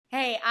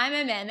I'm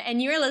MM,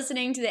 and you are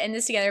listening to the In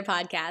This Together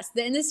podcast.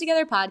 The In This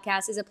Together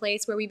podcast is a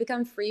place where we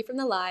become free from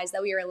the lies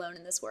that we are alone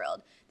in this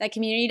world, that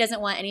community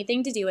doesn't want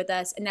anything to do with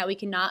us, and that we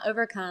cannot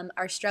overcome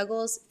our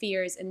struggles,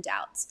 fears, and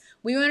doubts.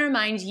 We want to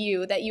remind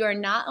you that you are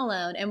not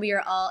alone, and we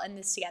are all in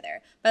this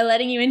together by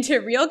letting you into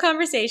real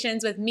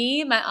conversations with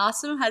me, my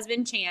awesome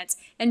husband Chance,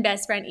 and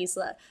best friend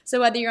Isla. So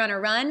whether you're on a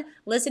run,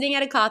 listening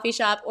at a coffee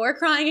shop, or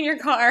crying in your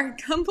car,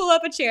 come pull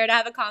up a chair to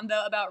have a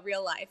convo about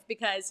real life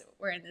because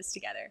we're in this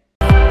together.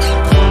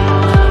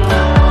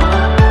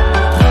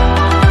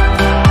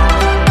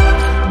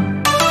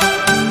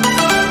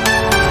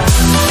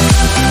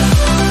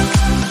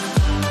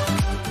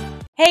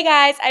 Hey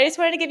guys, I just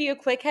wanted to give you a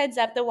quick heads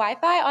up. The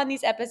Wi-Fi on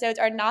these episodes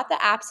are not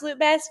the absolute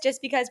best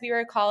just because we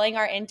were calling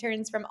our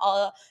interns from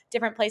all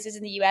different places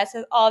in the U.S.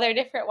 with all their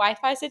different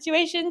Wi-Fi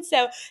situations.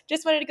 So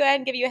just wanted to go ahead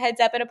and give you a heads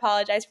up and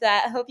apologize for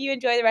that. I hope you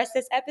enjoy the rest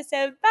of this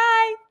episode.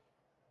 Bye!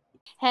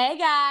 Hey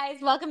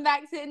guys, welcome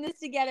back to In This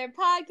Together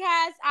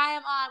podcast. I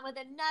am on with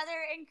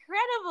another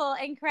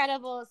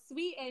incredible,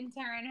 sweet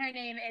intern. Her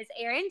name is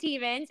Erin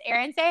Stevens.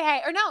 Erin, say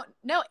hey. Or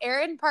no,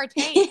 Erin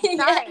Partain. Sorry.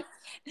 Yes.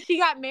 She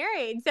got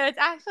married, so it's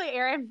actually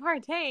Erin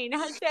Partain.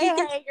 Say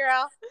hey,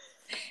 girl.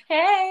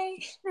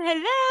 Hey.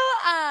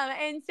 Hello.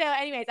 And so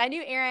anyways, I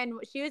knew Erin,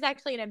 she was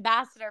actually an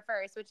ambassador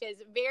first, which is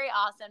very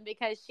awesome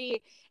because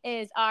she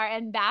is our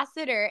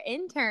ambassador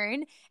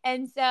intern.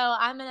 And so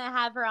I'm going to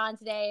have her on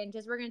today and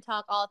we're going to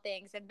talk all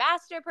things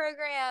ambassador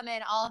program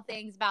and all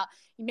things about,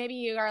 maybe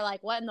you are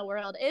like, what in the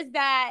world is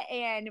that?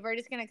 And we're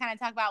just going to kind of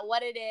talk about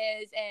what it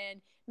is and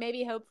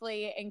maybe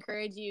hopefully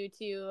encourage you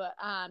to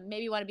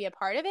maybe want to be a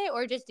part of it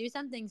or just do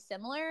something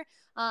similar.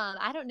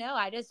 I don't know.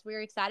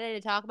 We're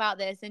excited to talk about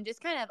this and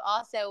just kind of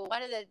also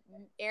one of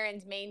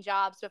Erin's main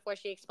jobs before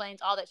she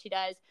explains all that she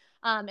does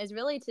is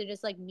really to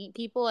just like meet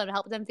people and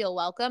help them feel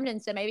welcomed.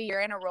 And so maybe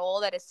you're in a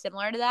role that is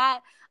similar to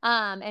that.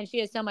 And she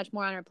has so much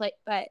more on her plate,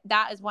 but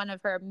that is one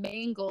of her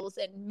main goals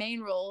and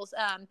main roles.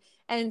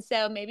 And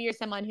so maybe you're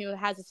someone who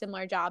has a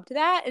similar job to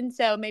that. And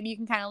so maybe you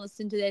can kind of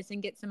listen to this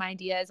and get some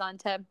ideas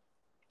onto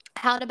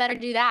how to better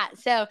do that.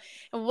 So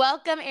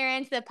welcome,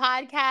 Erin, to the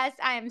podcast.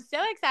 I am so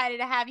excited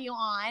to have you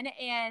on.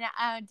 And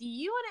do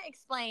you want to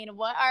explain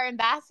what our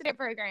ambassador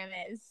program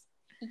is?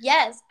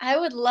 Yes, I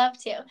would love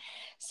to.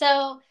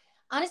 So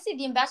honestly,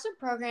 the ambassador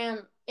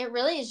program, it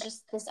really is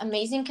just this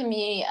amazing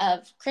community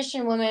of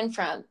Christian women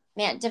from,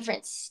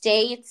 different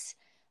states,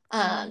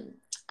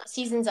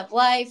 seasons of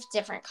life,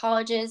 different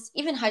colleges,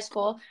 even high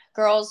school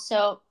girls.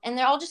 So, and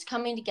they're all just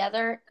coming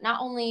together, not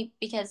only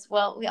because,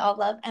 well, we all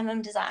love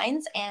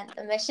Designs and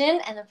the mission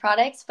and the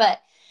products, but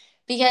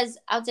because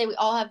I would say we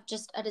all have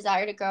just a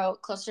desire to grow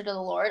closer to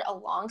the Lord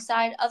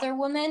alongside other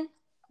women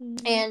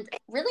and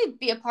really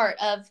be a part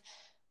of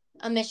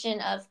a mission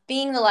of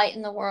being the light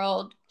in the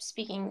world,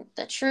 speaking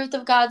the truth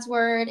of God's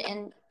word,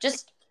 and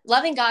just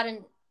loving God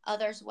and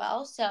others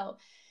well. So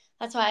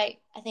that's why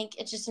I think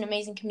it's just an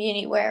amazing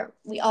community where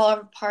we all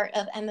are part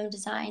of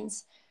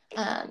Designs.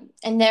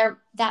 And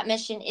that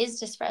mission is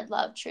to spread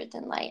love, truth,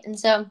 and light. And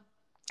so,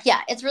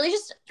 yeah, it's really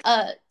just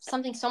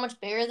something so much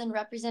bigger than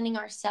representing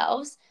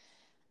ourselves.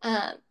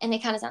 And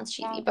it kind of sounds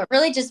cheesy, but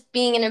really just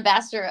being an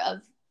ambassador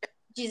of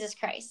Jesus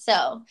Christ.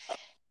 So,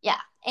 yeah.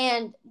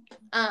 And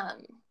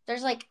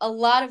there's like a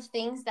lot of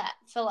things that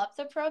fill up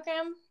the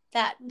program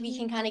that we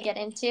can kind of get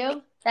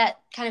into that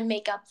kind of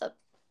make up the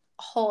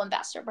whole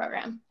ambassador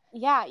program.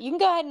 Yeah, you can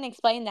go ahead and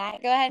explain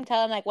that. Go ahead and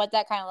tell them like what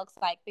that kind of looks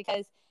like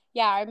because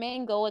our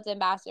main goal with the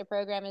ambassador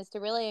program is to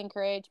really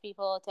encourage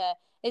people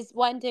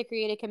to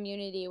create a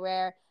community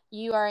where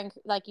you are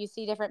like you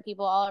see different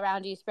people all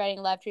around you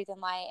spreading love, truth,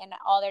 and light in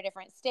all their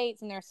different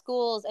states and their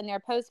schools and their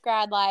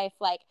post-grad life,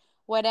 like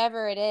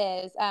whatever it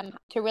is,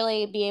 to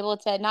really be able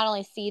to not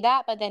only see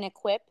that, but then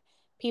equip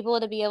people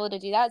to be able to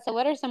do that. So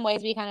what are some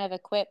ways we kind of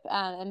equip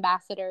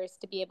ambassadors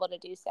to be able to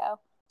do so?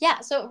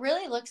 Yeah, so it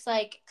really looks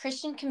like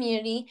Christian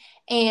community,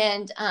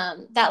 and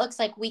that looks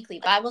like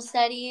weekly Bible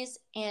studies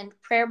and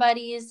prayer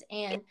buddies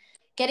and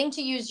getting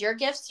to use your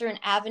gifts through an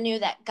avenue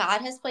that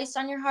God has placed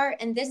on your heart.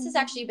 And this has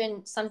actually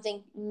been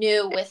something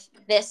new with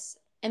this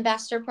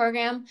ambassador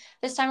program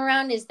this time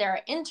around is there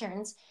are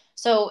interns.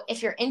 So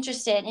if you're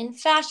interested in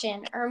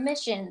fashion or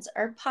missions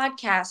or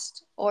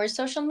podcast or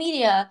social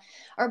media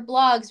or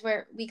blogs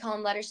where we call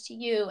them letters to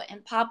you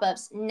and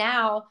pop-ups,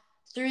 now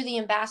through the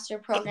ambassador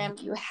program,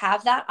 you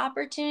have that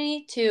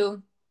opportunity to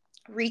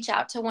reach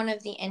out to one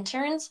of the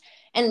interns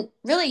and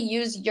really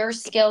use your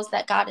skills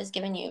that God has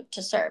given you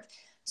to serve.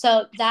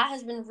 So that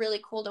has been really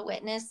cool to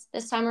witness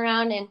this time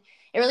around. And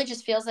it really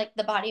just feels like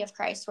the body of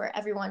Christ where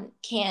everyone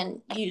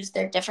can use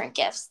their different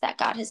gifts that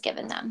God has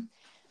given them.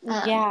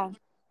 Yeah.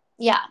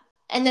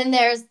 And then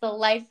there's the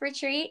life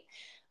retreat,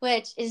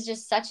 which is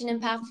just such an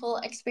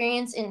impactful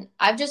experience. And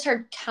I've just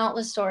heard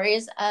countless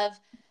stories of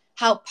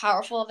how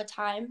powerful of a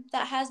time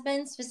that has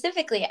been.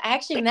 Specifically, I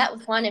actually met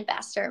with one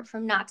ambassador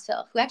from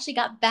Knoxville who actually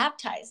got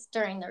baptized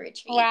during the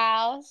retreat.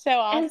 Wow, so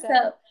awesome. And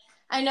so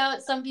I know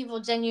some people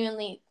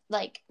genuinely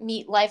like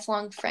meet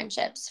lifelong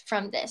friendships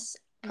from this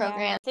program.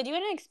 Yeah. So do you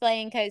want to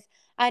explain, because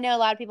I know a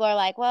lot of people are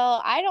like,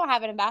 well, I don't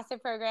have an ambassador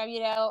program,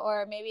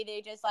 or maybe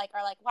they just like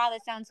are like, wow,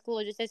 this sounds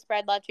cool, just to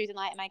spread love, truth, and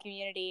light in my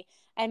community.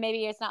 And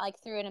maybe it's not like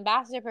through an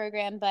ambassador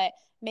program, but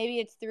maybe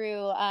it's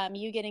through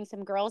you getting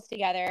some girls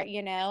together,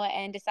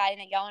 and deciding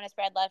that y'all want to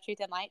spread love, truth,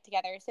 and light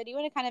together. So do you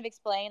want to kind of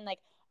explain like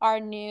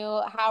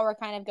how we're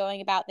kind of going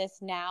about this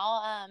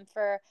now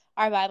for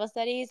our Bible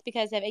studies?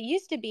 Because it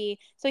used to be,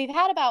 so we've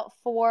had about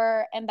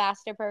 4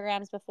 ambassador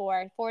programs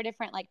before, 4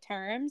 different like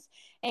terms.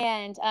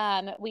 And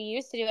we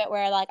used to do it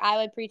where like I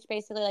would preach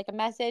basically like a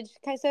message,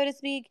 so to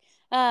speak.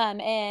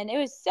 And it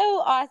was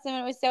so awesome.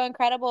 It was so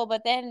incredible.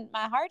 But then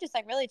my heart just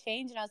like really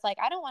changed. And I was like,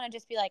 I don't want to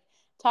just be like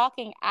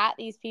talking at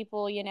these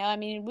people, I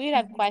mean, we'd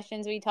have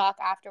questions, we talk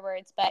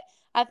afterwards. But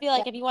I feel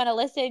like if you want to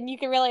listen, you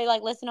can really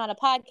like listen on a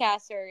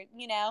podcast or,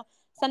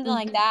 something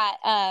like that.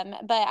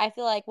 But I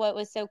feel like what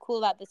was so cool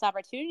about this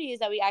opportunity is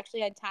that we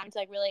actually had time to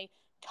like really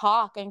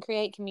talk and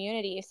create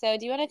community. So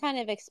do you want to kind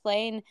of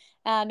explain,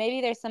 maybe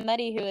there's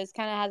somebody who is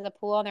kind of has a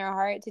pull on their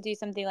heart to do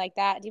something like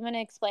that. Do you want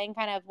to explain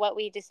kind of what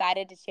we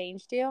decided to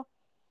change to?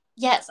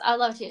 Yes, I'd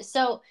love to.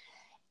 So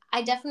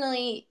I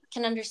definitely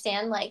can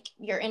understand like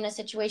you're in a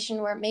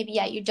situation where maybe,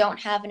 yeah, you don't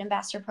have an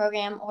ambassador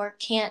program or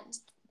can't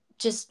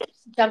just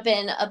jump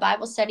in a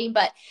Bible study,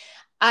 but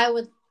I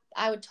would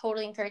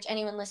totally encourage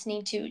anyone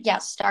listening to, yeah,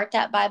 start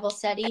that Bible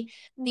study,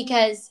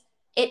 because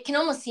it can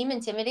almost seem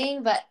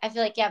intimidating, but I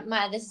feel like, yeah,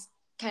 Maya, this is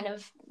kind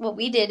of what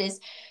we did,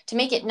 is to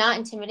make it not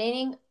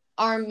intimidating.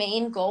 Our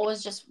main goal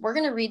was just, we're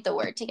going to read the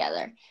word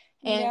together,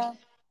 and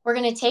we're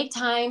going to take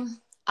time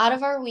out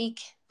of our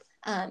week,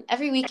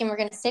 every week, and we're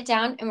going to sit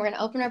down and we're going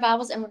to open our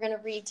Bibles and we're going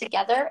to read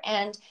together.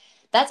 And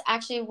that's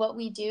actually what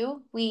we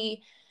do.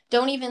 We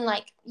don't even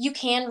like, you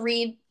can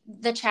read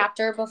the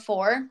chapter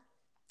before,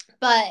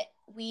 but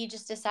we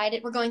just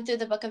decided we're going through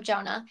the book of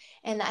Jonah,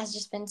 and that has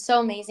just been so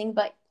amazing.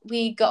 But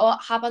we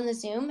hop on the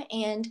Zoom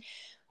and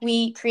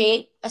we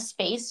create a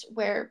space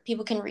where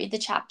people can read the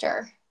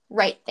chapter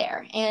right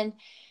there. And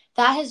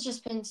that has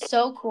just been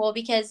so cool,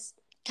 because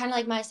kind of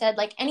like Maya said,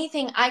 like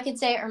anything I could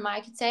say or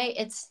Maya could say,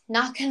 it's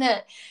not going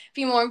to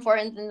be more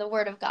important than the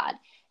word of God.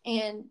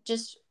 And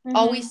just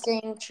always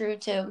staying true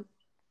to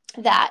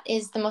that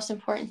is the most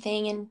important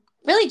thing. And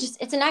really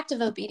just, it's an act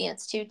of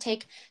obedience to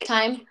take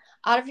time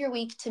out of your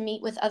week to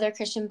meet with other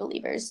Christian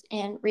believers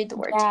and read the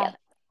word together.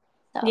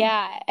 So.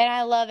 Yeah, and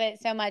I love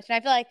it so much. And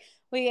I feel like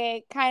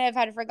we kind of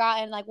had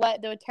forgotten like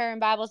what the term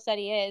Bible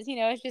study is.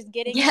 It's just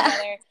getting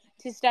together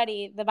to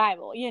study the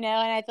Bible, and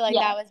I feel like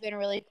that has been a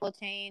really cool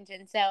change.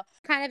 And so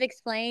kind of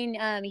explain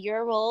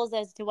your roles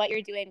as to what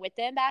you're doing with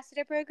the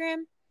ambassador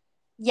program.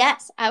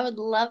 Yes, I would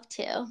love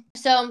to.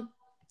 So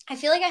I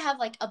feel like I have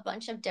like a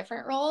bunch of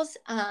different roles,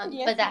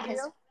 but that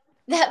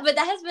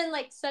has been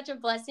like such a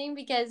blessing,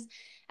 because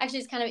actually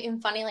it's kind of even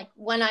funny. Like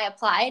when I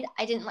applied,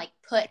 I didn't like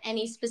put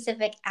any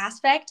specific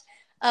aspect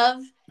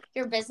of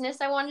your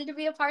business I wanted to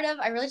be a part of.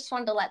 I really just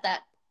wanted to let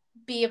that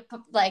be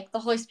like the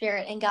Holy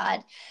Spirit and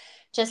God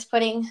just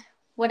putting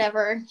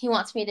whatever he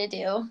wants me to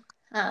do.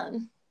 I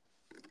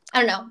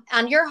don't know,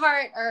 on your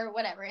heart or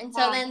whatever. And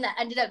so then that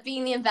ended up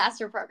being the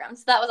ambassador program.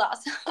 So that was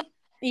awesome.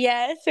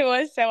 Yes, it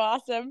was so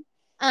awesome.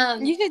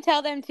 You should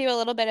tell them too a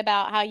little bit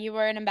about how you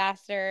were an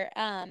ambassador,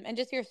 and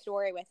just your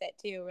story with it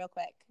too, real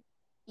quick.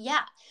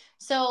 Yeah.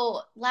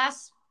 So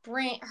last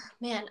spring,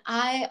 man,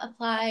 I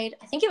applied,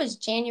 I think it was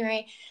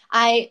January.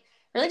 I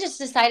really just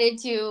decided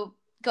to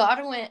go out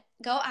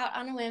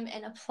on a whim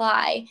and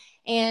apply.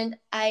 And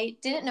I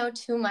didn't know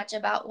too much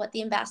about what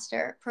the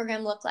ambassador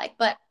program looked like.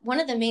 But one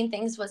of the main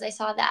things was I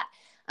saw that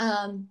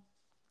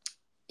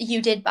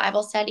you did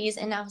Bible studies.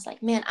 And I was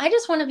like, man, I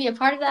just want to be a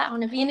part of that. I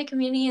want to be in a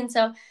community. And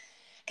so,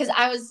 because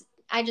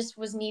I just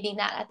was needing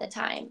that at the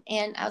time.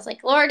 And I was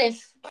like, Lord,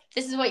 if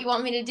this is what you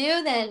want me to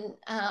do, then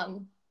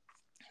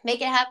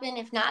make it happen.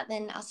 If not,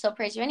 then I'll still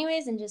praise you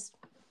anyways and just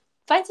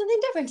find something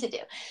different to do.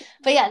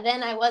 But yeah,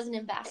 then I was an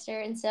ambassador.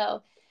 And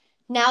so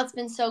now it's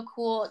been so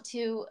cool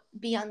to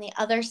be on the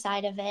other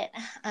side of it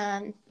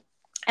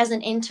as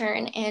an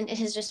intern. And it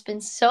has just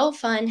been so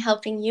fun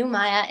helping you,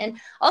 Maya, and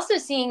also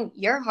seeing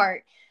your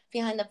heart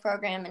behind the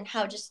program and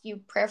how just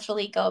you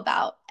prayerfully go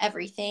about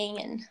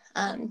everything.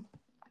 And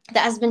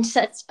that has been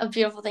such a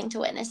beautiful thing to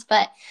witness.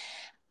 But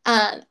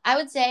I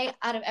would say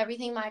out of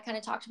everything Maya kind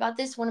of talked about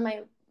this, one of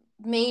my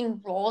main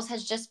roles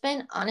has just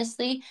been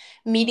honestly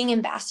meeting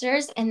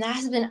ambassadors, and that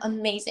has been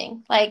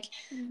amazing. Like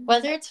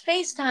whether it's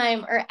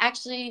FaceTime or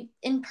actually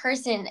in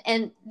person.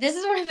 And this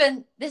has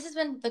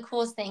been the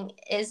coolest thing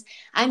is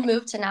I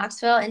moved to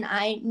Knoxville and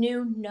I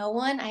knew no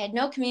one. I had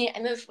no community.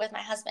 I moved with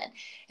my husband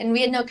and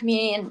we had no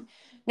community and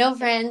no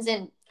friends.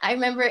 And I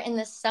remember in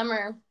the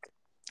summer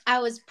I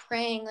was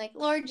praying like,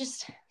 Lord,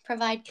 just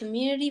provide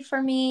community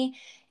for me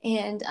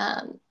and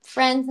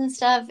friends and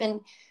stuff.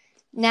 And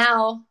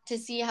now to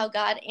see how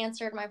God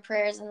answered my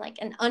prayers in like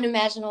an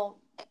unimaginable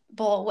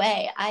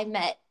way, I've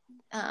met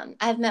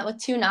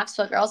with 2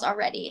 Knoxville girls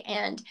already,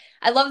 and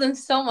I love them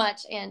so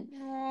much. And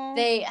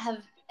they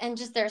have, and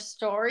just their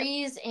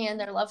stories and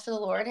their love for the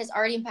Lord has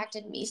already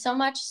impacted me so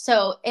much.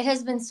 So it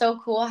has been so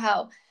cool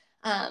how,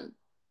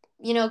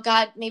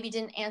 God maybe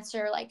didn't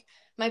answer like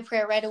my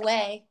prayer right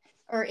away,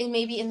 or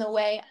maybe in the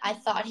way I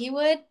thought he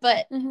would.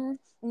 But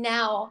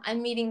now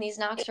I'm meeting these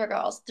Knoxville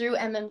girls through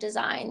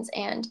Designs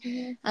and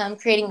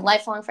creating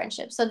lifelong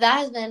friendships. So that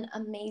has been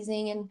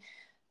amazing and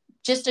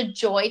just a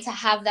joy to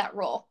have that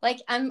role. Like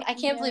I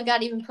can't believe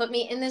God even put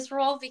me in this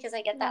role because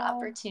I get that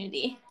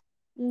opportunity.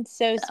 It's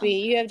so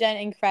sweet. You have done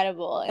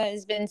incredible. It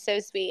has been so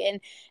sweet.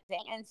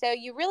 And so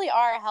you really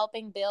are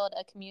helping build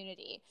a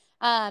community.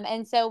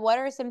 And so what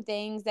are some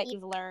things that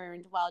you've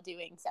learned while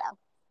doing so?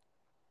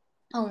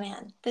 Oh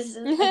man, this is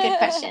a good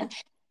question.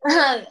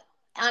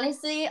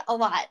 Honestly, a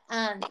lot.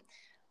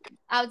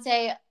 I would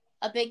say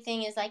a big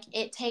thing is like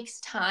it takes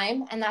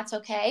time, and that's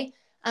okay.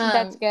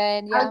 That's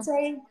good. Yeah. I would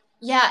say,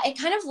 yeah, it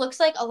kind of looks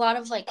like a lot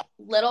of like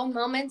little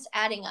moments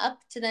adding up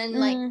to then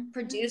like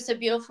produce a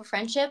beautiful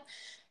friendship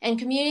and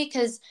community,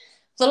 because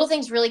little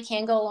things really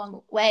can go a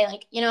long way.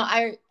 Like, you know,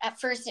 at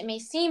first it may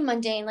seem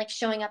mundane, like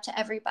showing up to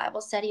every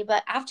Bible study,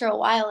 but after a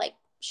while, like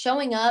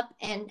showing up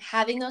and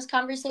having those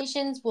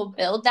conversations will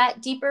build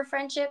that deeper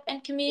friendship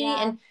and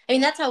community. And I mean,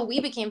 that's how we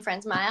became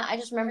friends, Maya. I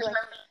just remember like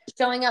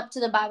showing up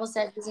to the Bible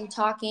studies and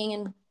talking.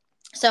 And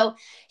so,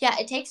 yeah,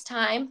 it takes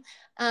time.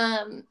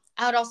 I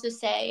would also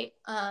say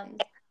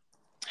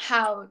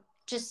how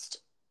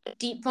just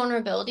deep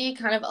vulnerability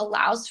kind of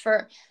allows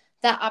for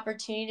that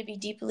opportunity to be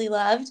deeply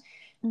loved.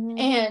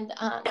 And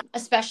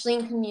especially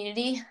in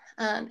community.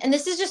 And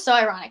this is just so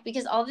ironic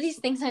because all of these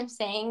things I'm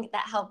saying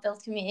that help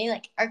build community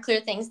like are clear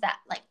things that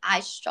like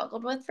I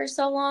struggled with for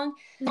so long.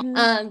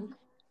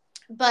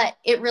 But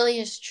it really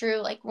is true.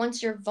 Like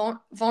once you're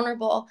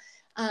vulnerable,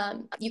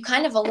 you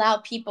kind of allow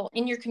people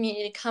in your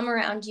community to come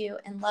around you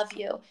and love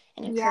you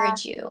and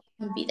encourage you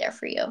and be there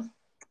for you.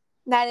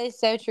 That is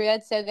so true.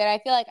 That's so good. I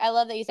feel like I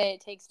love that you said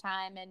it takes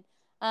time, and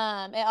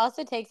it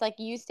also takes, like,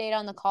 you stayed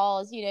on the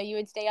calls. You know, you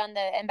would stay on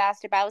the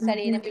Ambassador Bible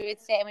Study, and then we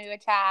would stay and we would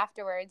chat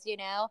afterwards. You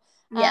know,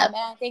 and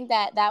I think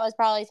that was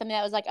probably something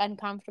that was like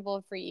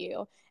uncomfortable for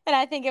you. And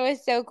I think it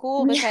was so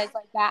cool because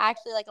like that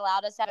actually like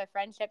allowed us to have a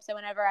friendship. So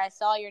whenever I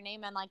saw your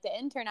name on like the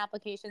intern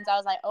applications, I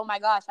was like, oh my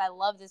gosh, I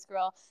love this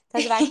girl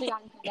because I've actually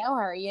gotten to know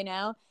her, you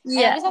know? And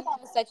I just thought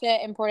that was such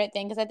an important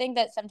thing because I think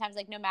that sometimes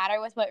like no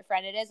matter with what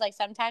friend it is, like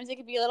sometimes it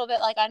could be a little bit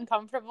like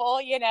uncomfortable,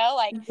 you know,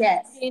 like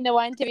being the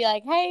one to be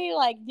like, hey,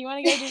 like, do you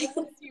want to go do this?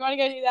 Do you want to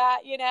go do that?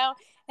 You know?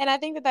 And I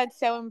think that that's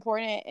so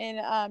important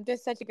and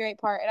just such a great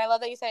part. And I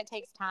love that you said it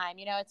takes time.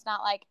 You know, it's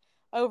not like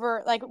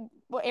over like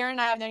well, Aaron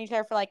and I have known each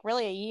other for like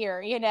really a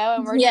year, you know,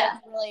 and we're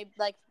just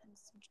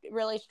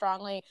really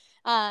strongly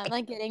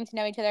like getting to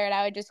know each other, and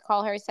I would just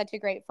call her such a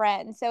great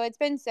friend. So it's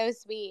been so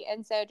sweet.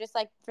 And so just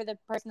like for the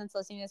person that's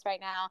listening to this right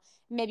now,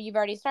 maybe you've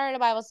already started a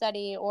Bible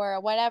study or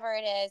whatever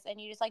it is,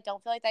 and you just like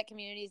don't feel like that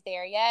community is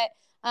there yet,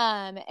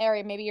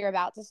 or maybe you're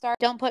about to start,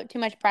 don't put too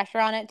much pressure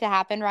on it to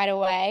happen right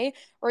away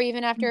or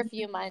even after a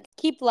few months.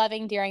 Keep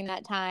loving during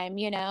that time,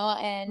 you know.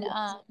 And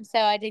so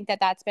I think that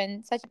that's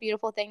been such a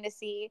beautiful thing to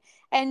see.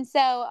 And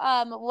so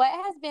what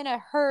has been a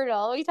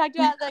hurdle? We talked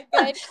about the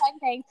good fun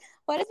things.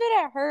 What has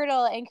been a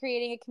hurdle in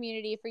creating a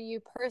community for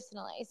you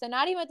personally? So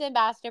not even with the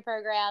ambassador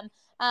program,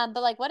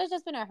 but like what has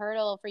just been a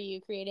hurdle for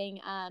you creating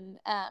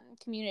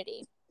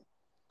community?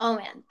 Oh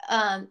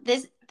man,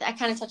 this I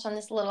kind of touched on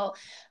this a little,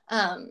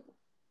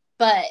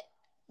 but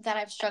that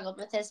I've struggled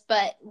with this.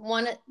 But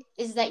one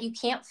is that you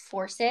can't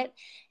force it,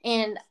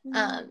 and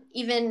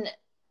even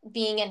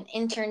being an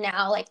intern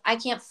now, like I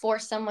can't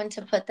force someone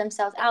to put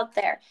themselves out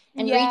there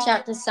and reach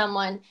out to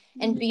someone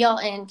and be all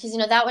in, because you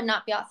know that would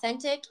not be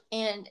authentic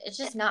and it's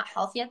just not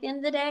healthy at the end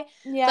of the day.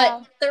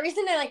 But the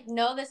reason I like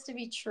know this to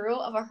be true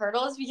of a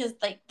hurdle is because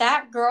like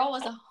that girl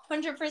was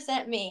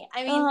 100% me.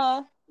 I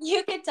mean,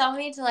 you could tell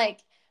me to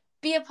like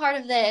be a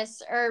part of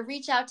this or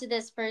reach out to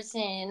this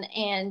person,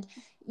 and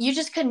you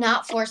just could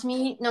not force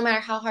me no matter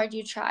how hard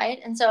you tried.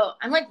 And so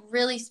I'm like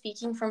really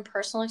speaking from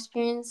personal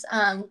experience,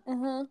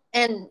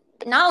 and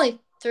not only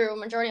through a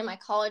majority of my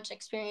college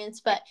experience,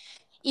 but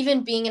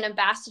even being an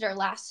ambassador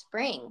last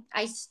spring,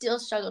 I still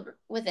struggled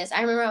with this.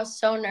 I remember I was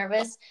so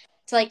nervous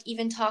to like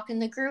even talk in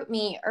the group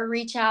meet or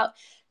reach out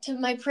to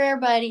my prayer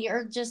buddy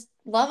or just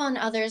love on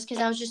others because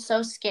I was just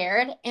so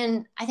scared.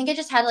 And I think I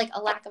just had like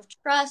a lack of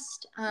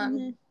trust,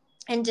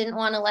 and didn't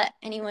want to let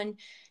anyone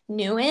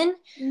new in.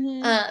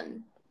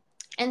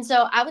 And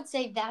so I would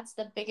say that's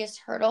the biggest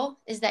hurdle,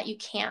 is that you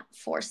can't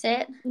force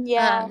it.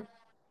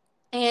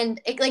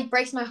 And it like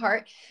breaks my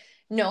heart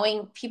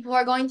knowing people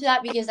are going through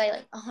that, because I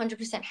like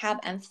 100% have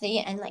empathy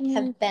and like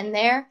have been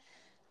there.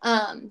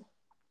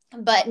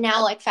 But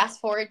now like fast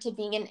forward to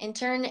being an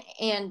intern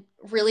and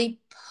really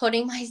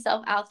putting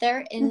myself out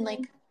there in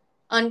like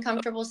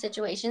uncomfortable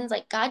situations,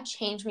 like God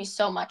changed me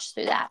so much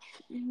through that.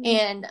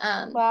 And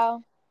I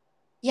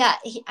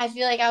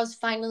feel like I was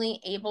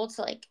finally able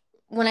to like,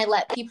 when I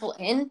let people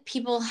in,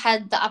 people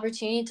had the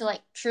opportunity to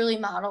like truly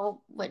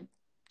model what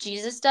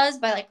Jesus does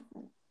by like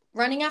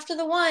running after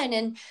the one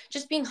and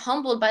just being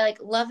humbled by like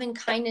love and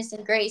kindness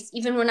and grace,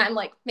 even when I'm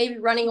like maybe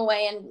running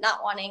away and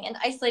not wanting and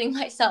isolating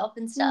myself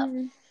and stuff.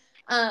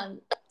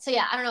 So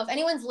yeah, I don't know if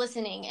anyone's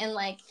listening and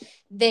like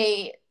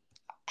they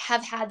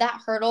have had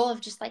that hurdle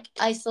of just like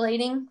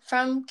isolating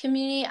from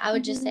community, I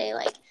would just say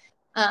like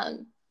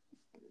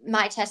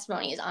my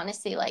testimony is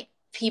honestly like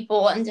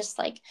people and just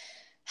like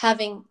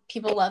having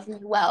people love me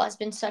well has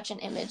been such an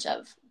image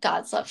of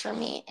God's love for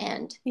me,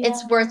 and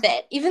it's worth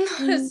it. Even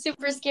though it was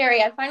super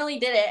scary, I finally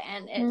did it,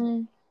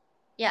 and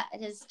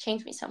it has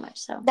changed me so much.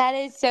 So that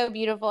is so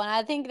beautiful. And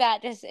I think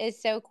that just is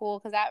so cool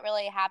because that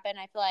really happened,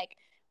 I feel like,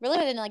 really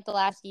within like the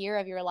last year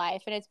of your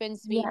life. And it's been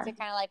sweet to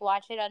kind of like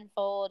watch it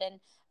unfold. And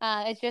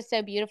it's just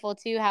so beautiful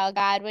too how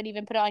God would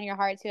even put it on your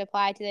heart to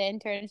apply to the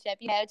internship,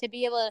 to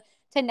be able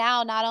to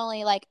now not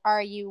only like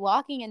are you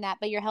walking in that,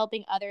 but you're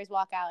helping others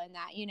walk out in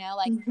that,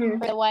 like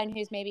for the one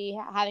who's maybe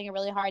having a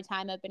really hard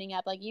time opening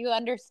up, like you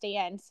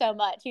understand so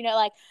much,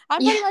 like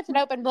I'm pretty much an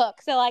open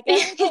book. So like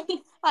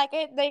everything,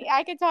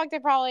 I could talk to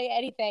probably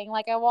anything,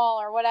 like a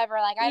wall or whatever.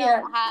 Like I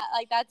don't have,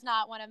 like that's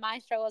not one of my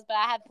struggles, but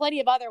I have plenty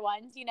of other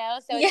ones, So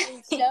it's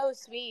been so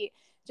sweet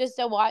just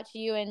to watch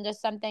you and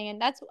just something. And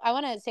that's, I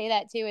want to say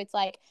that too. It's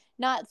like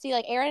not see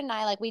like Aaron and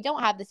I, like we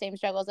don't have the same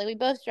struggles. Like we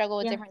both struggle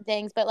with different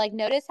things, but like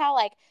notice how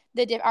like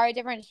our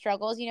different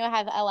struggles,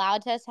 have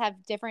allowed us to have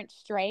different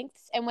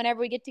strengths. And whenever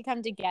we get to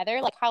come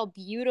together, like how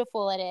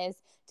beautiful it is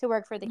to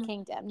work for the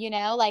kingdom,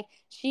 like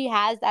she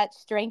has that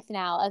strength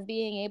now of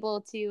being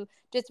able to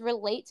just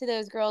relate to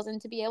those girls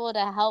and to be able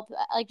to help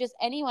like just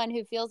anyone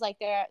who feels like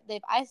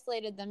they've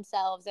isolated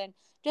themselves, and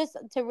just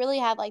to really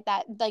have like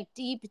that like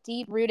deep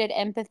rooted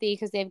empathy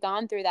because they've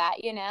gone through that,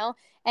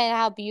 and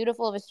how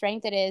beautiful of a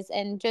strength it is.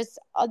 And just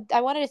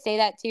I wanted to say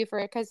that too,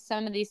 because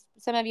some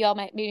of you all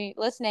might be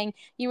listening,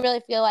 you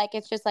really feel like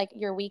it's just like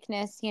your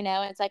weakness, and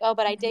it's like, oh,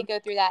 but I did go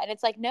through that. And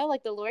it's like, no,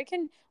 like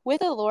with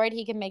the Lord,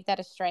 he can make that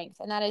a strength.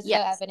 And that is so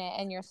evident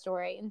in your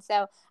story. And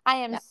so I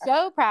am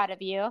so proud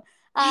of you.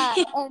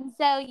 And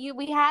so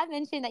we have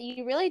mentioned that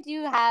you really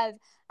do have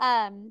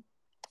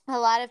a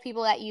lot of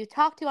people that you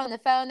talk to on the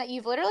phone that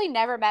you've literally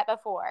never met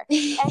before.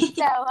 And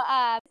so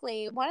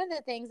one of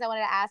the things I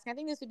wanted to ask, and I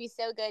think this would be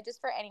so good just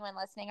for anyone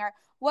listening, are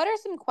what are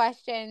some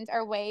questions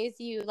or ways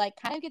you like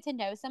kind of get to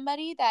know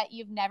somebody that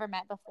you've never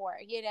met before?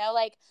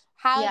 Like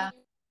how do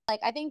you, like,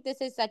 I think this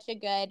is such a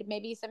good,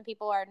 maybe some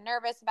people are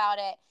nervous about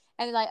it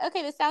and they're like,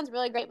 okay, this sounds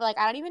really great, but like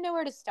I don't even know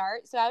where to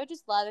start. So I would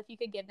just love if you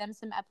could give them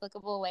some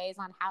applicable ways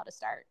on how to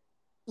start.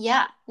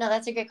 Yeah, no,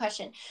 that's a great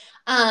question.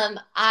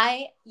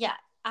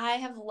 I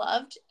have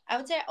loved, I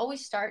would say I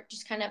always start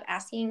just kind of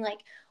asking like,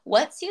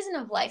 what season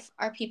of life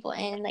are people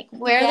in? Like,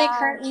 where are they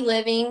currently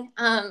living?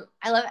 I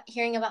love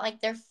hearing about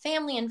like their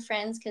family and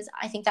friends, because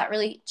I think that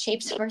really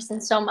shapes a person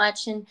so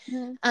much. And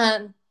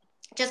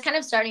just kind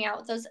of starting out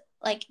with those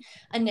like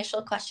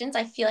initial questions,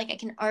 I feel like I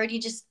can already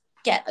just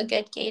get a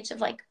good gauge of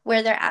like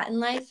where they're at in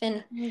life.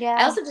 And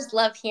I also just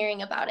love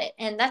hearing about it.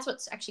 And that's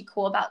what's actually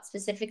cool about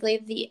specifically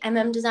the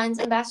Designs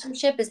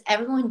ambassadorship is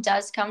everyone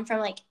does come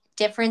from like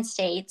different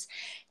states,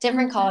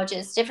 different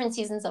colleges, different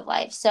seasons of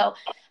life. So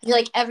I feel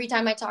like every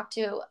time I talk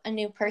to a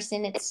new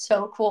person, it's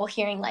so cool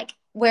hearing like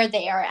where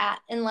they are at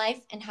in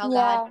life and how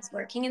God is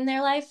working in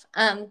their life.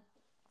 And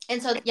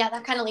so,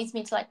 that kind of leads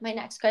me to like my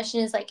next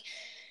question is like,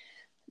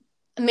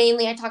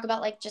 mainly I talk about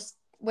like just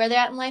where they're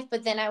at in life,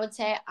 but then I would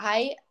say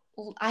I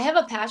have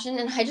a passion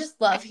and I just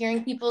love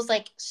hearing people's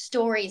like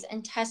stories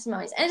and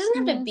testimonies. And it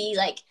doesn't have to be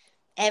like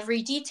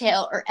every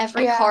detail or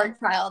every hard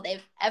trial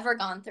they've ever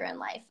gone through in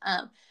life.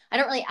 I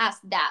don't really ask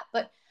that,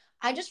 but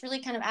I just really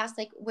kind of ask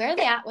like, where are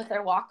they at with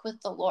their walk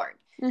with the Lord?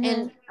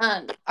 And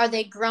are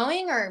they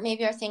growing, or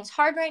maybe are things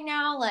hard right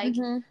now? Like,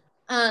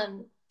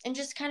 and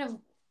just kind of,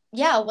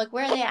 like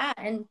where are they at?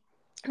 And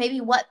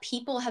maybe what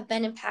people have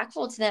been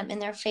impactful to them in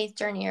their faith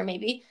journey, or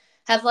maybe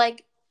have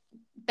like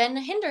been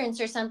a hindrance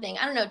or something.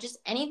 I don't know, just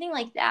anything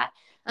like that.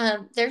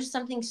 There's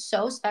something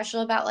so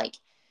special about like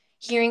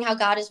hearing how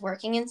God is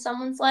working in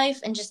someone's life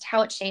and just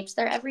how it shapes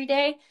their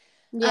everyday.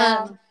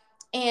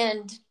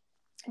 And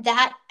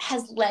that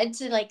has led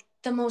to like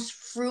the most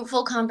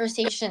fruitful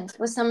conversations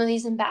with some of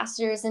these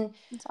ambassadors. And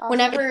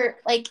whenever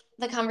like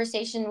the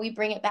conversation, we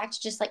bring it back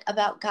to just like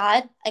about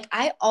God, like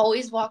I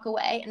always walk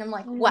away and I'm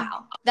like,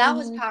 wow, that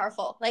was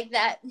powerful. Like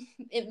that,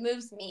 it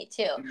moves me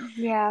too.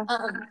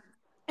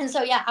 And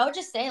so, I would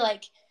just say,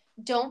 like,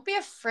 don't be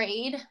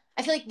afraid.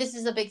 I feel like this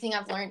is a big thing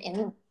I've learned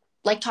in,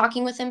 like,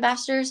 talking with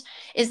ambassadors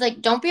is,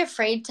 like, don't be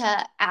afraid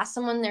to ask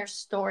someone their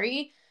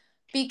story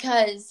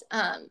because,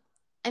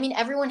 I mean,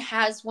 everyone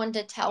has one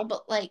to tell,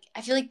 but, like,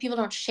 I feel like people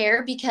don't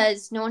share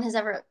because no one has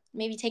ever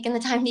maybe taken the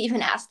time to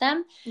even ask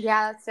them.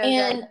 Yeah, that's so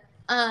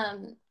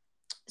good.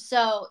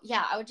 So,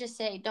 I would just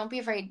say don't be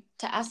afraid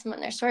to ask someone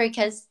their story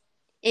because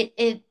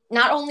it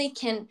not only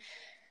can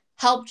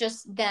help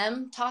just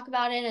them talk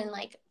about it and,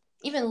 like,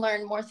 even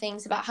learn more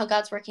things about how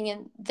God's working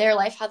in their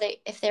life,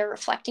 if they're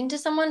reflecting to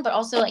someone, but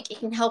also like it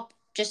can help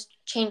just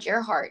change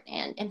your heart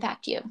and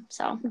impact you.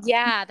 So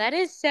that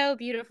is so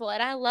beautiful.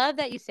 And I love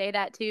that you say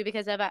that too,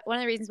 because one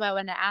of the reasons why I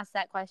wanted to ask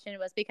that question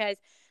was because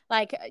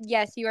like,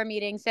 yes, you are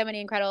meeting so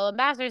many incredible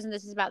ambassadors and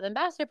this is about the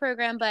ambassador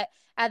program, but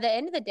at the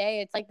end of the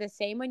day, it's like the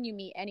same when you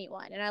meet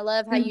anyone. And I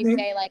love how you Mm-hmm.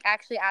 say like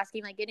actually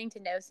asking, like getting to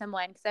know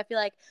someone, because I feel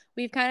like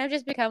we've kind of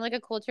just become like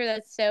a culture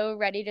that's so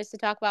ready just to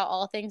talk about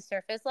all things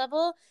surface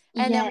level.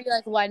 And then Yeah. we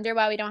like wonder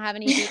why we don't have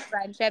any deep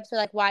friendships, or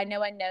like why no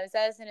one knows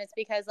us. And it's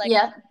because like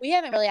Yep. we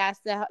haven't really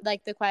asked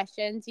the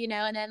questions,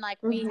 and then like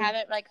we Mm-hmm.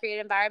 haven't like created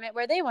an environment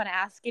where they want to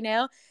ask. And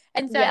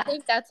so I Yeah.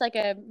 think that's like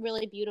a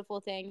really beautiful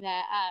thing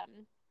that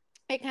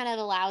it kind of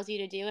allows you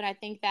to do. And I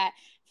think that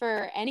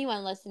for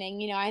anyone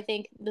listening, I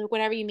think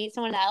whenever you meet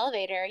someone in the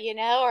elevator,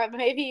 or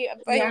maybe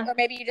Yeah. or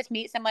maybe you just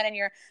meet someone and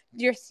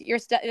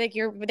like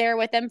you're there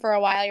with them for a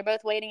while, you're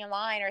both waiting in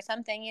line or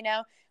something,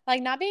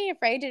 like not being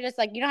afraid to just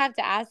like, you don't have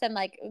to ask them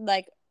like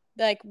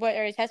what,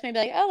 or test maybe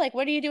like, oh, like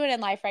what are you doing in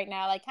life right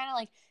now, like kind of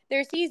like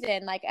their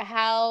season, like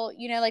how,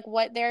 like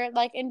what they're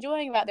like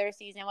enjoying about their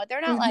season, what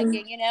they're not Mm-hmm.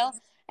 liking.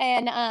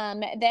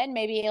 And then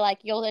maybe like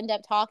you'll end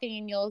up talking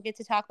and you'll get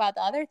to talk about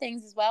the other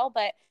things as well.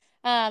 But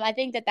I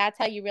think that that's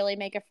how you really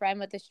make a friend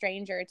with a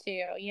stranger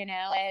too.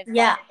 If like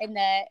Yeah.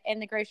 in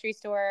the grocery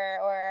store,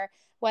 or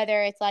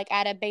whether it's like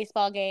at a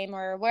baseball game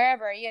or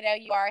wherever,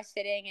 you are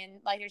sitting and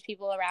like there's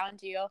people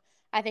around you.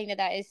 I think that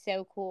that is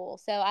so cool.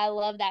 So I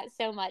love that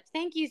so much.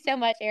 Thank you so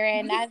much,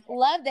 Erin. I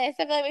love this.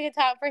 I feel like we could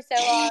talk for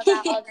so long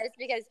about all this,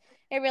 because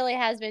it really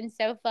has been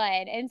so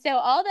fun. And so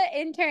all the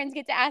interns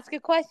get to ask a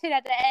question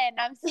at the end.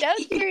 I'm so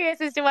curious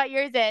as to what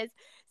yours is.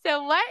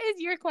 So what is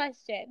your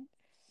question?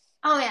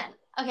 Oh man.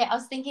 Okay, I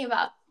was thinking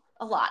about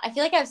a lot. I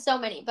feel like I have so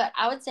many, but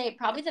I would say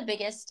probably the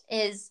biggest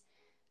is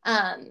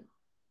um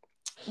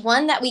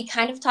one that we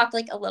kind of talked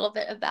like a little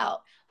bit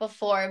about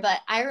before, but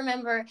I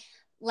remember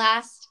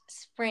last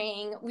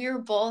spring we were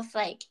both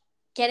like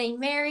getting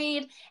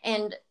married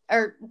and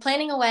or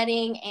planning a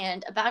wedding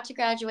and about to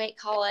graduate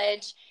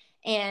college,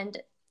 and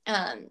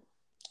um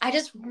I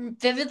just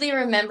vividly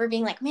remember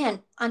being like,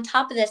 man, on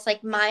top of this,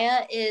 like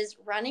Maya is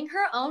running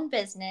her own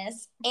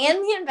business and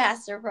the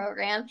ambassador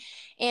program.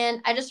 And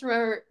I just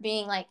remember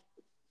being like,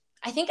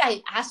 I think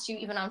I asked you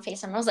even on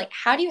FaceTime, I was like,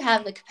 how do you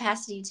have the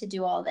capacity to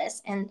do all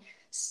this and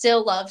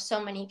still love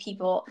so many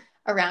people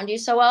around you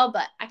so well?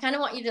 But I kind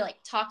of want you to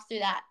like talk through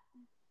that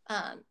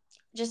um,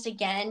 just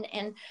again,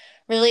 and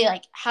really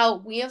like how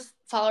we have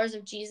followers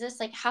of Jesus,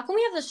 like how can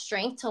we have the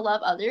strength to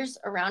love others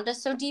around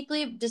us so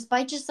deeply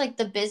despite just like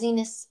the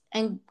busyness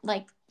and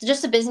like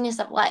just the busyness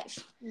of life?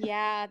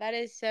 Yeah, that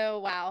is so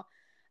wow.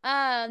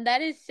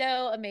 That is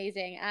so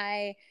amazing.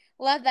 I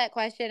love that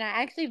question.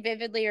 I actually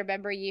vividly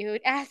remember you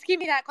asking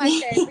me that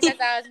question, because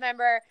I was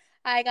remember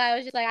I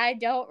was just like, I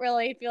don't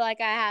really feel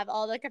like I have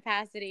all the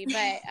capacity,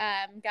 but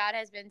God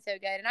has been so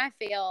good, and I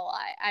feel a lot.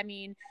 I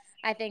mean,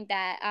 I think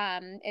that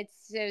it's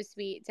so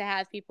sweet to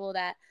have people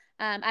that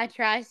I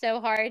try so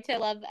hard to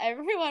love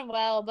everyone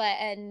well, but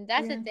and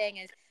that's the Yeah. thing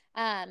is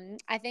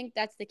I think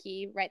that's the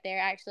key right there,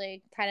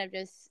 actually kind of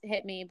just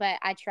hit me, but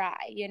I try.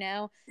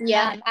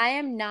 Yeah. I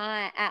am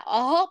not at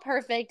all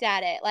perfect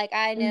at it. Like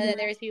I know that Mm-hmm.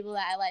 there's people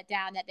that I let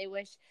down, that they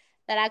wish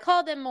that I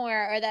called them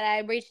more, or that I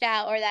reached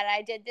out, or that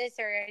I did this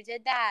or I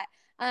did that.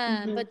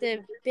 Mm-hmm. But the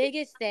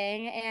biggest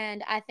thing,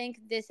 and I think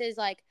this is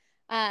like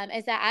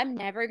is that I'm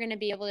never going to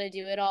be able to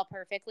do it all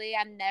perfectly.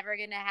 I'm never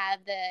going to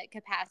have the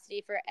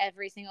capacity for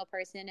every single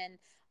person and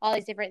all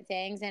these different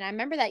things. And I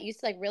remember that used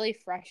to like really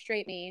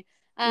frustrate me.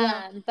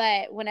 Yeah.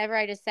 But whenever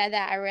I just said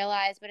that, I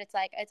realized, but it's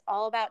like, it's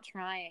all about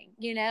trying,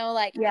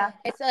 like Yeah.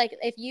 it's like,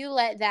 if you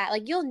let that,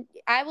 like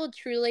I will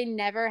truly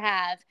never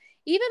have,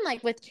 even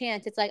like with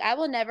Chance, it's like, I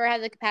will never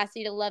have the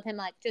capacity to love him,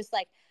 like, just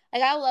like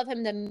I will love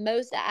him the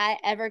most that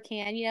I ever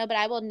can, but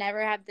I will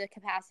never have the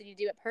capacity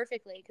to do it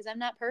perfectly, because I'm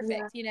not Yeah.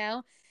 perfect.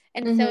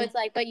 And so Mm-hmm. it's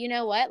like, but you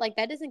know what? Like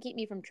that doesn't keep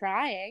me from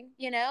trying,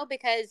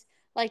 because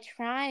like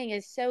trying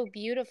is so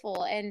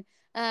beautiful. And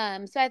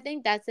so I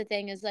think that's the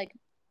thing, is like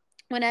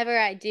whenever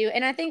I do.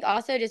 And I think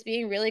also just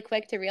being really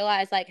quick to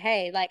realize like,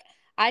 hey, like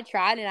I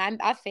tried and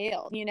I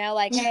failed,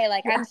 like, hey,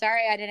 like Yeah. I'm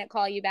sorry I didn't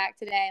call you back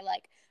today.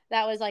 Like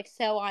that was like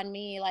so on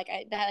me. Like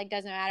that like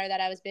doesn't matter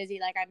that I was busy.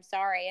 Like I'm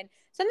sorry. And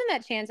something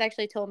that Chance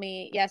actually told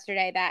me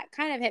yesterday that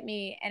kind of hit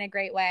me in a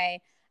great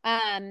way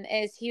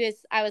is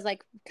I was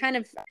like kind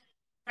of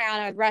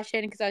around. I was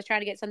rushing because I was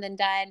trying to get something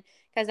done,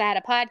 because I had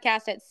a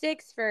podcast at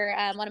 6 for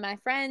one of my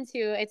friends,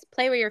 who it's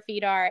Play Where Your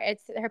Feet Are.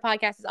 It's her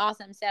podcast is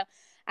awesome. So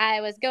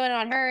I was going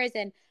on hers,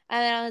 and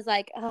then I was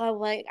like, oh,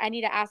 well, I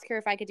need to ask her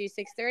if I could do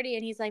 6:30.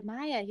 And he's like,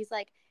 Maya, he's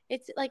like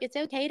it's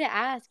okay to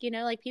ask,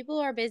 like people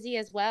are busy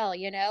as well,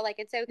 like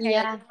it's okay. Like you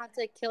Yeah. don't have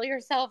to kill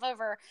yourself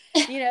over,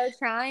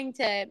 trying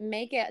to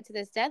make it to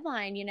this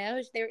deadline.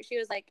 She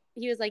was like,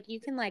 he was like, you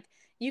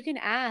can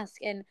ask.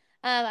 And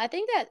I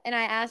think that, and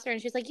I asked her,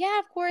 and she's like, "Yeah,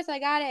 of course, I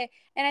got it."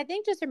 And I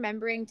think just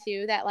remembering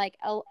too that like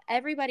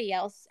everybody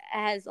else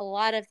has a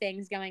lot of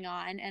things going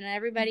on, and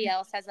everybody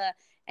else has a.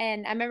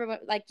 And I remember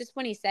like just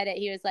when he said it,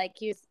 he was like,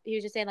 he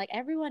was just saying like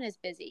everyone is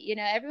busy,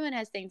 everyone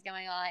has things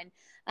going on.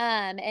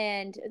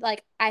 And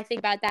like I think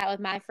about that with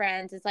my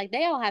friends, it's like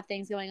they all have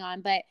things going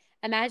on, but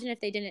imagine if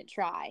they didn't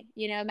try,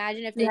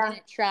 imagine if they Yeah.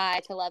 didn't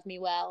try to love me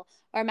well,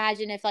 or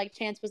imagine if like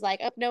Chance was like,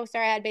 oh no,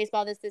 sorry, I had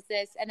baseball, this,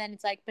 and then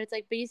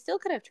but you still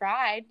could have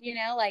tried,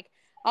 like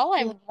all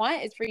I Yeah.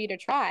 want is for you to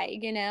try,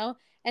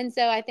 And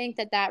so I think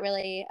that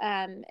really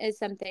is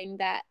something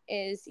that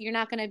is, you're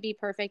not going to be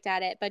perfect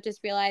at it, but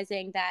just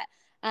realizing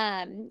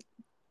um,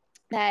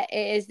 that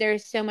is,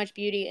 there's so much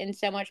beauty and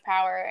so much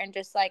power and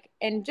just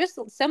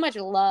so much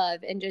love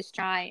and just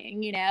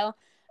trying,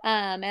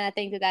 and I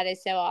think that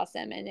is so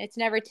awesome. And it's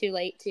never too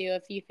late to,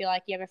 if you feel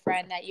like you have a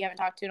friend that you haven't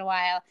talked to in a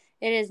while,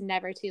 it is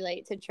never too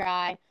late to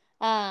try,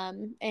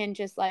 and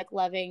just like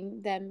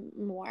loving them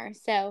more.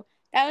 So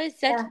that was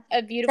such Yeah.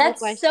 a beautiful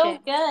That's so question.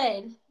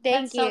 good.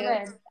 Thank That's so you.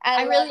 good.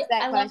 I love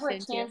that I love what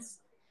question too. Chance,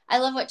 I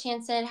love what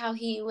Chance said, how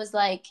he was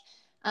like,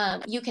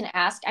 you can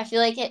ask. I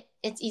feel like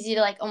it's easy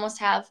to like almost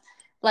have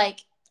like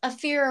a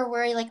fear or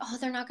worry, like, oh,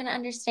 they're not going to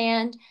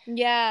understand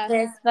Yeah.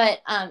 this,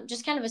 but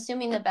just kind of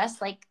assuming the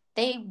best, like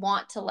they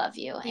want to love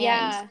you and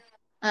Yeah.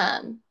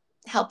 um,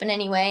 help in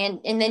any way.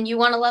 And then you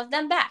want to love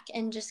them back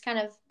and just kind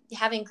of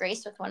having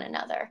grace with one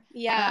another.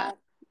 Yeah.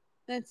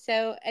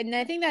 And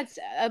I think that's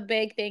a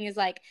big thing, is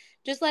like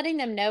just letting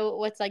them know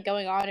what's like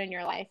going on in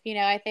your life.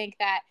 I think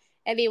that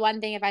it'd be one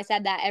thing if I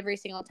said that every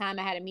single time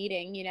I had a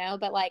meeting,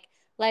 but like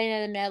letting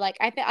them know, like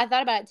I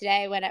thought about it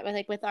today when I was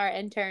like with our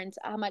interns,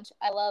 how much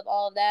I love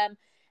all of them.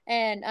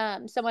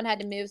 And someone had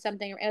to move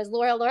something. It was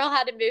Laurel. Laurel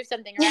had to move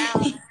something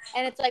around.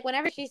 And it's like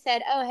whenever she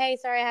said, "Oh, hey,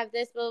 sorry, I have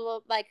this," blah, blah,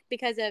 blah, like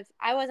because of,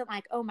 I wasn't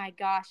like, "Oh my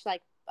gosh,"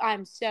 like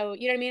I'm so,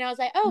 you know what I mean? I was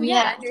like, "Oh yeah,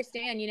 I Yeah.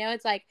 understand."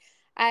 It's like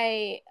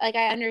I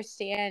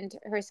understand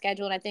her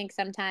schedule, and I think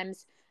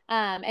sometimes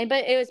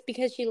but it was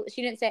because she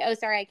didn't say, "Oh,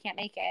 sorry, I can't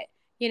make it."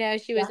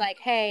 She was Yeah. like,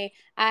 "Hey,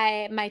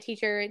 my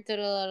teacher da,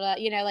 da, da,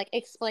 da," like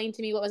explained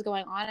to me what was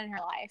going on in her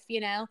life,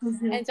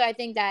 Mm-hmm. And so I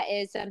think that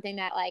is something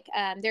that like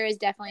there is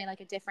definitely like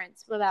a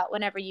difference about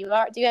whenever do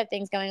have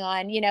things going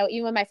on,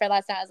 even with my friend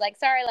last night, I was like,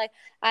 "Sorry, like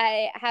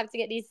I have to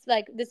get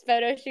this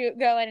photo shoot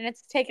going and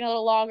it's taking a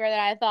little longer than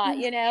I thought,"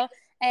 and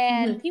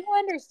Mm-hmm. people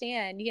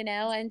understand,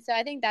 and so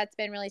I think that's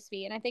been really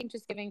sweet. And I think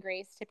just giving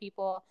grace to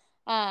people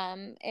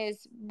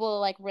is will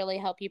like really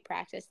help you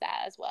practice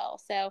that as well.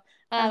 So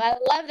I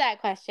love that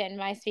question,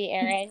 my sweet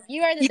Erin.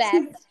 You are the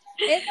best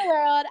in the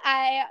world.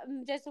 I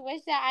just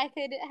wish that I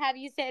could have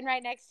you sitting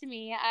right next to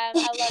me. I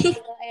love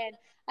you, and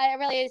it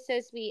really is so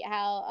sweet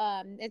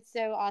how it's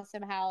so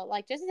awesome how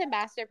like just this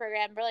ambassador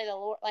program, really the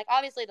Lord, like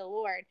obviously the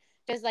Lord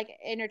just like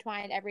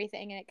intertwined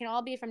everything, and it can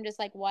all be from just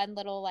like one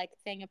little like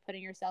thing of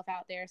putting yourself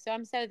out there. So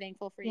I'm so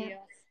thankful for Yeah. you.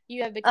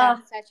 You have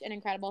become Oh, such an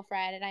incredible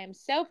friend, and I am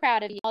so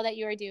proud of you, all that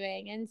you are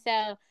doing. And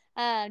so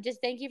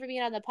just thank you for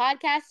being on the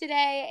podcast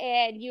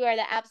today, and you are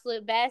the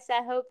absolute best.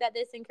 I hope that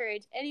this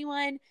encouraged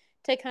anyone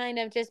to kind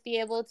of just be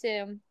able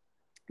to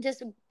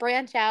just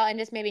branch out and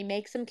just maybe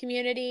make some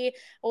community,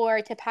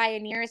 or to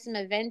pioneer some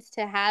events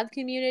to have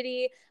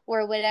community,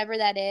 or whatever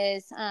that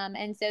is.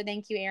 And so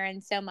thank you,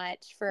 Erin, so much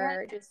yeah.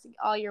 for just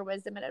all your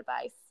wisdom and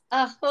advice.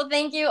 Oh, well,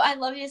 thank you. I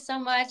love you so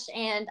much.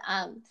 And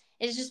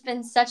it's just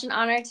been such an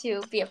honor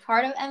to be a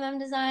part of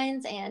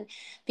Designs and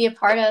be a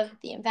part of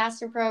the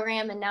ambassador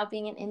program and now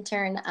being an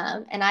intern.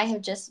 And I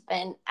have just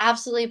been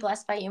absolutely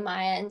blessed by you,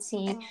 Maya, and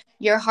seeing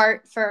your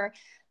heart for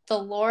the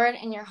Lord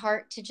and your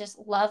heart to just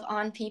love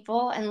on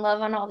people and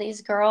love on all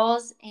these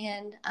girls.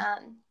 And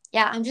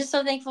yeah, I'm just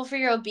so thankful for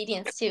your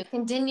obedience too.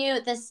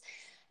 Continue this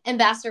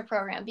ambassador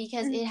program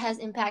because it has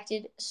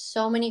impacted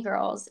so many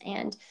girls,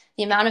 and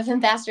the amount of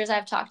ambassadors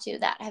I've talked to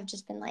that have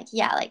just been like,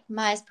 yeah, like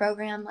Maya's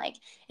program, like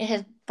it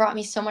has brought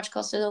me so much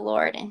closer to the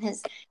Lord and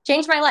has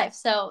changed my life.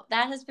 So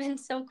that has been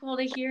so cool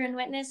to hear and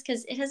witness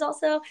because it has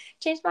also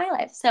changed my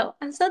life. So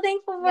I'm so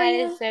thankful for That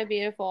is you. so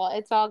beautiful.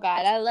 It's all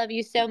God. I love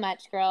you so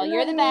much, I girl.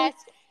 You're love the you.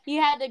 best.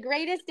 You had the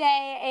greatest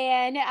day,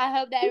 and I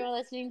hope that everyone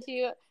listening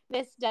to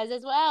this does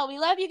as well. We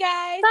love you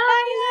guys. Bye, Bye.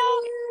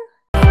 Love y'all. you.